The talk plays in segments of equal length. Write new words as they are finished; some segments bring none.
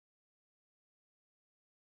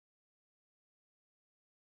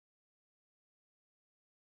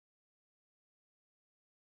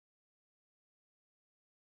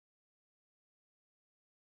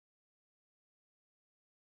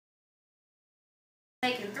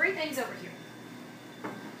Making 3 things over here.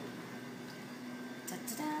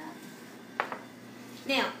 Da-da-da.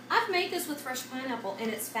 Now, I've made this with fresh pineapple, and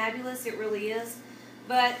it's fabulous, it really is,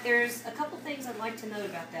 but there's a couple things I'd like to note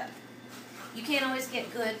about that. You can't always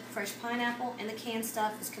get good fresh pineapple, and the canned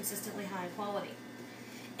stuff is consistently high in quality.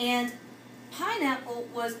 And pineapple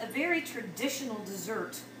was a very traditional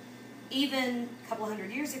dessert even a couple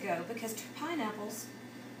hundred years ago, because pineapples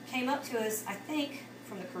came up to us, I think,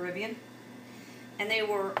 from the Caribbean. And they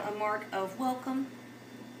were a mark of welcome,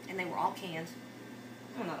 and they were all canned.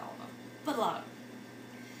 Well, not all of them, but a lot of them.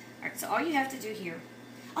 Alright, so all you have to do here...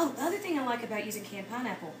 Oh, the other thing I like about using canned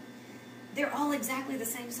pineapple, they're all exactly the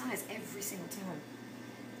same size every single time.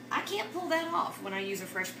 I can't pull that off when I use a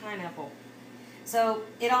fresh pineapple. So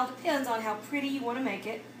it all depends on how pretty you want to make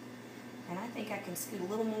it. And I think I can scoot a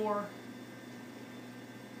little more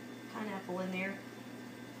pineapple in there.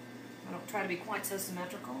 I don't try to be quite so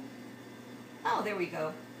symmetrical. Oh, there we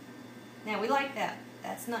go. Now, we like that.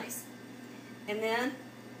 That's nice. And then,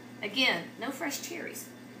 again, no fresh cherries.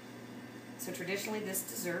 So traditionally, this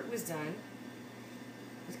dessert was done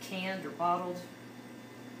with canned or bottled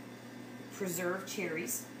preserved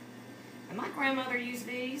cherries. And my grandmother used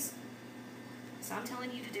these, so I'm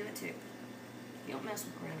telling you to do it too. You don't mess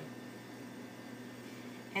with Granny.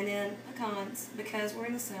 And then pecans, because we're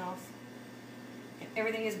in the South.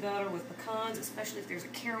 Everything is better with pecans, especially if there's a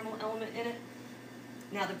caramel element in it.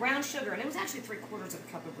 Now the brown sugar, and it was actually 3/4 of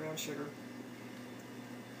a cup of brown sugar.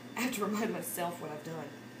 I have to remind myself what I've done.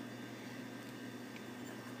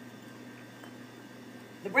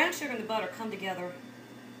 The brown sugar and the butter come together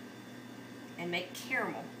and make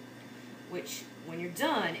caramel, which when you're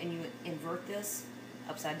done and you invert this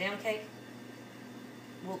upside down cake,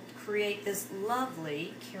 will create this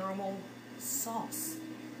lovely caramel sauce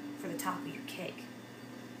for the top of your cake.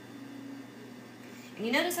 And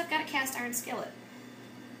you notice I've got a cast iron skillet.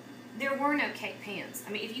 There were no cake pans.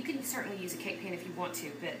 I mean, if you can certainly use a cake pan if you want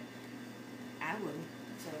to, but I wouldn't.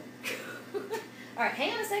 So, all right,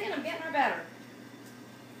 hang on a second. I'm getting our batter.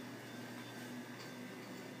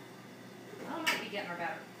 I might be getting our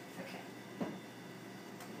batter. Okay,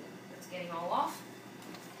 that's getting all off.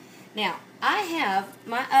 Now, I have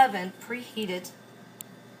my oven preheated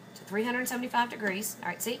to 375 degrees. All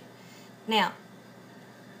right, see? Now,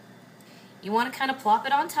 you want to kind of plop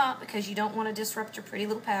it on top because you don't want to disrupt your pretty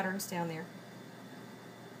little patterns down there.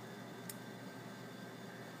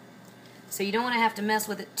 So you don't want to have to mess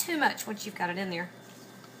with it too much once you've got it in there.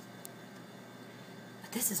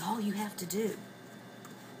 But this is all you have to do.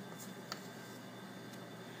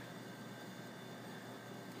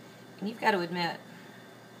 And you've got to admit,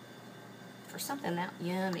 for something that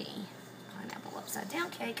yummy, pineapple upside down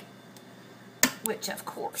cake, which of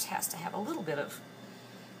course has to have a little bit of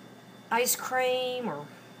ice cream or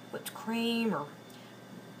whipped cream or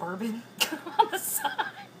bourbon on the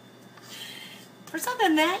side. For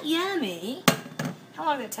something that yummy, how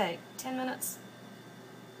long did it take? 10 minutes?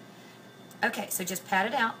 Okay, so just pat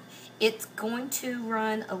it out. It's going to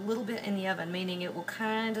run a little bit in the oven, meaning it will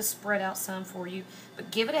kind of spread out some for you,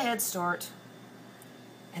 but give it a head start.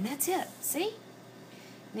 And that's it. See?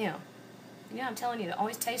 Now, I'm telling you to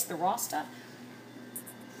always taste the raw stuff.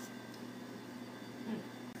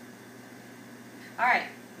 Alright,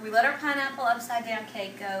 we let our pineapple upside down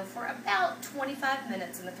cake go for about 25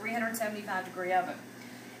 minutes in the 375 degree oven.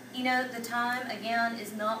 You know, the time, again,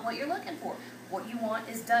 is not what you're looking for. What you want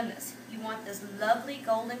is doneness. You want this lovely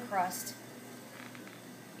golden crust.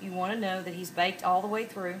 You want to know that he's baked all the way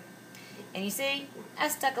through. And you see, I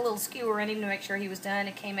stuck a little skewer in him to make sure he was done.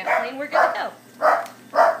 It came out clean. We're good to go.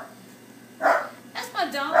 That's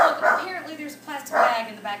my dog. Apparently there's a plastic bag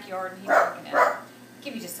in the backyard and he's looking at it.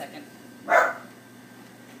 Give me just a second.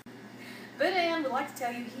 But Ann would like to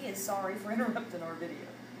tell you he is sorry for interrupting our video.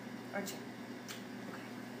 Aren't you? Okay.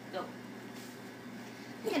 Go.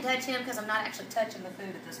 You can touch him because I'm not actually touching the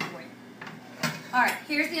food at this point. Alright,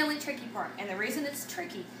 here's the only tricky part. And the reason it's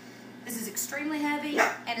tricky, this is extremely heavy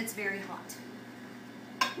and it's very hot.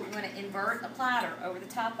 I'm going to invert a platter over the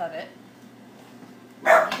top of it.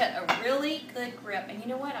 Get a really good grip. And you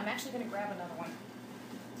know what? I'm actually going to grab another one.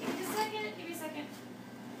 Give me just a second. Give me a second.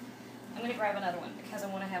 I'm going to grab another one because I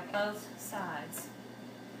want to have both sides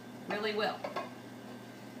really well.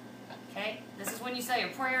 Okay? This is when you say a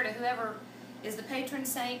prayer to whoever is the patron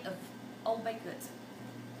saint of old baked goods.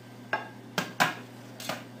 Ha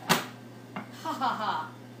ha ha.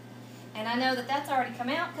 And I know that that's already come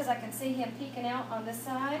out because I can see him peeking out on this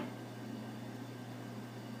side.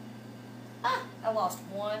 Ah, I lost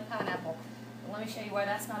one pineapple. Well, let me show you why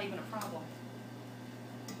that's not even a problem.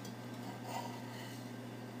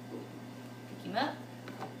 Pick him up.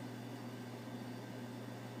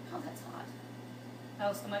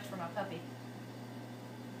 Oh, so much for my puppy.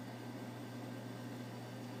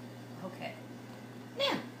 Okay.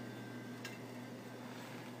 Now,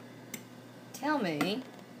 tell me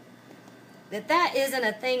that isn't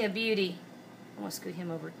a thing of beauty. I'm going to scoot him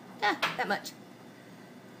over. That much.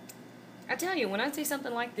 I tell you, when I see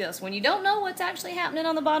something like this, when you don't know what's actually happening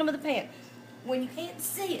on the bottom of the pan, when you can't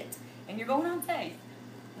see it, and you're going on faith,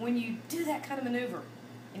 when you do that kind of maneuver,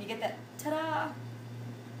 and you get that ta-da,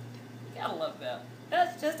 you gotta love that.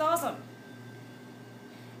 That's just awesome.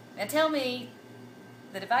 Now tell me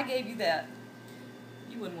that if I gave you that,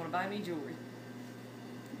 you wouldn't want to buy me jewelry.